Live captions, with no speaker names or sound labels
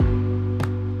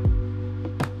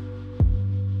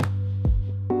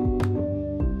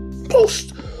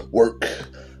Post-work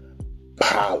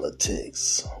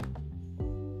politics.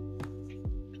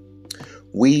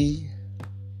 We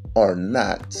are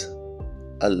not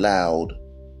allowed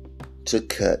to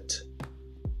cut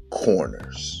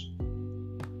corners.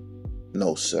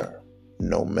 No, sir.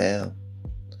 No, ma'am.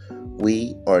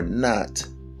 We are not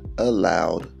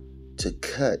allowed to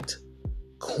cut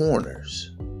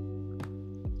corners.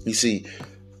 You see,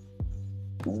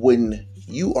 when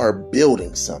you are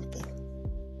building something,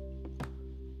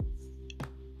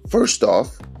 first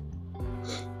off,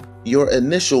 your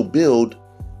initial build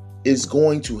is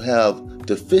going to have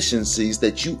deficiencies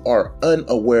that you are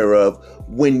unaware of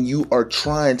when you are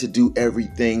trying to do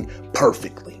everything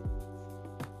perfectly.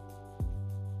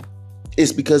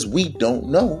 It's because we don't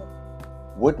know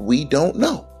what we don't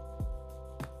know.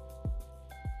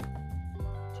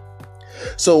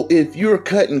 So if you're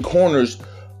cutting corners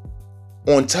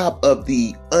on top of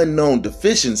the unknown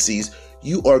deficiencies,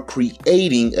 you are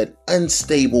creating an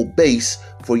unstable base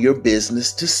for your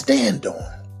business to stand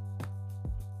on.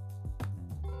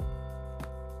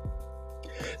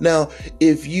 Now,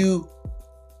 if you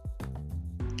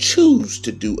choose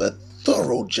to do a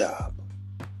thorough job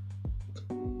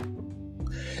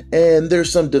and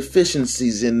there's some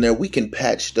deficiencies in there, we can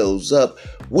patch those up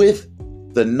with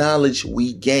the knowledge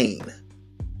we gain.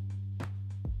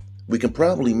 We can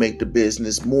probably make the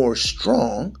business more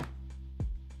strong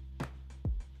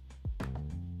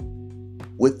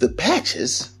with the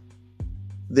patches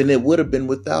than it would have been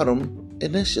without them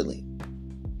initially.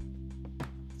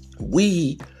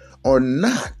 We are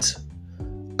not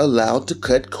allowed to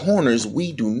cut corners.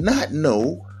 We do not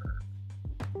know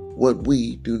what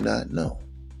we do not know.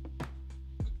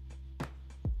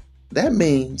 That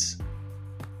means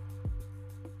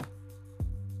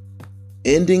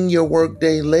ending your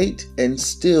workday late and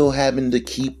still having to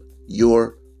keep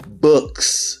your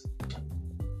books.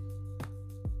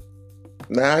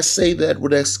 Now, I say that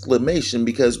with exclamation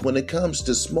because when it comes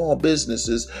to small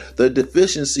businesses, the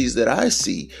deficiencies that I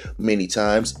see many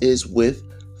times is with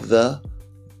the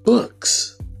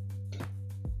books.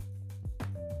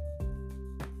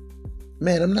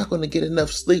 Man, I'm not going to get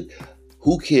enough sleep.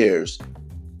 Who cares?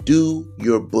 Do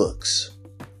your books.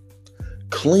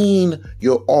 Clean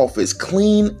your office.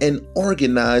 Clean and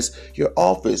organize your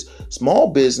office.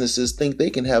 Small businesses think they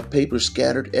can have paper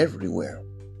scattered everywhere.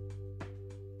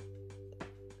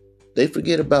 They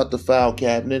forget about the file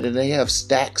cabinet and they have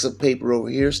stacks of paper over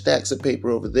here, stacks of paper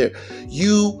over there.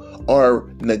 You are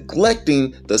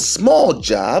neglecting the small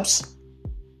jobs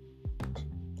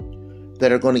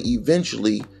that are going to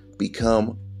eventually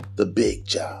become the big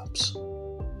jobs.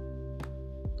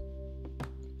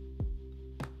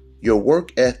 Your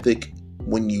work ethic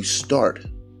when you start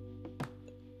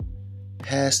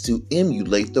has to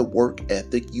emulate the work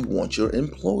ethic you want your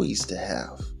employees to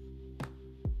have.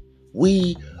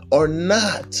 We are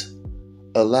not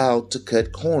allowed to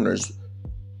cut corners.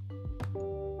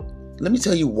 Let me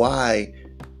tell you why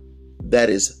that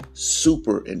is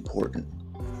super important,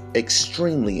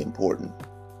 extremely important.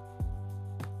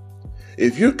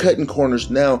 If you're cutting corners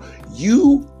now,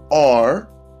 you are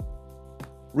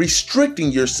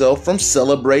restricting yourself from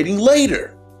celebrating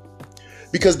later.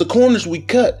 Because the corners we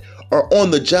cut are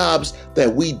on the jobs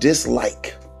that we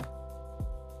dislike.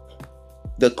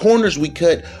 The corners we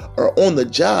cut are on the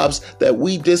jobs that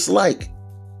we dislike.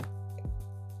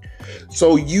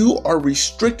 So you are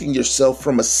restricting yourself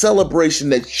from a celebration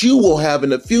that you will have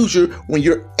in the future when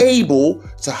you're able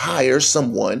to hire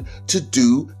someone to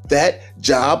do that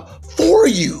job for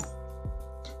you.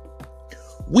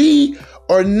 We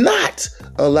are not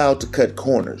allowed to cut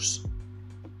corners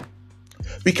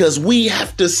because we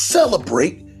have to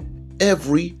celebrate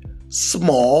every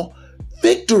small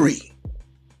victory.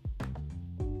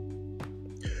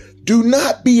 Do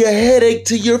not be a headache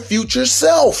to your future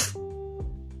self.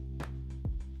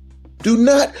 Do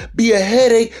not be a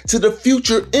headache to the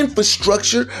future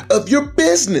infrastructure of your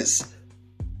business.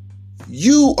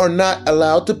 You are not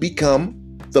allowed to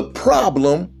become the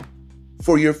problem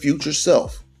for your future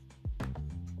self.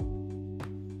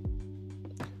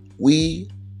 We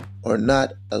are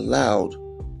not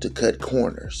allowed to cut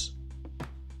corners.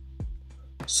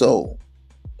 So,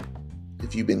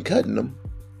 if you've been cutting them,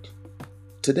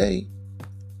 today,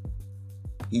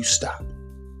 you stop.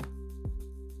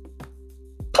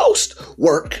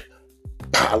 Post-work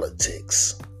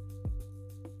politics.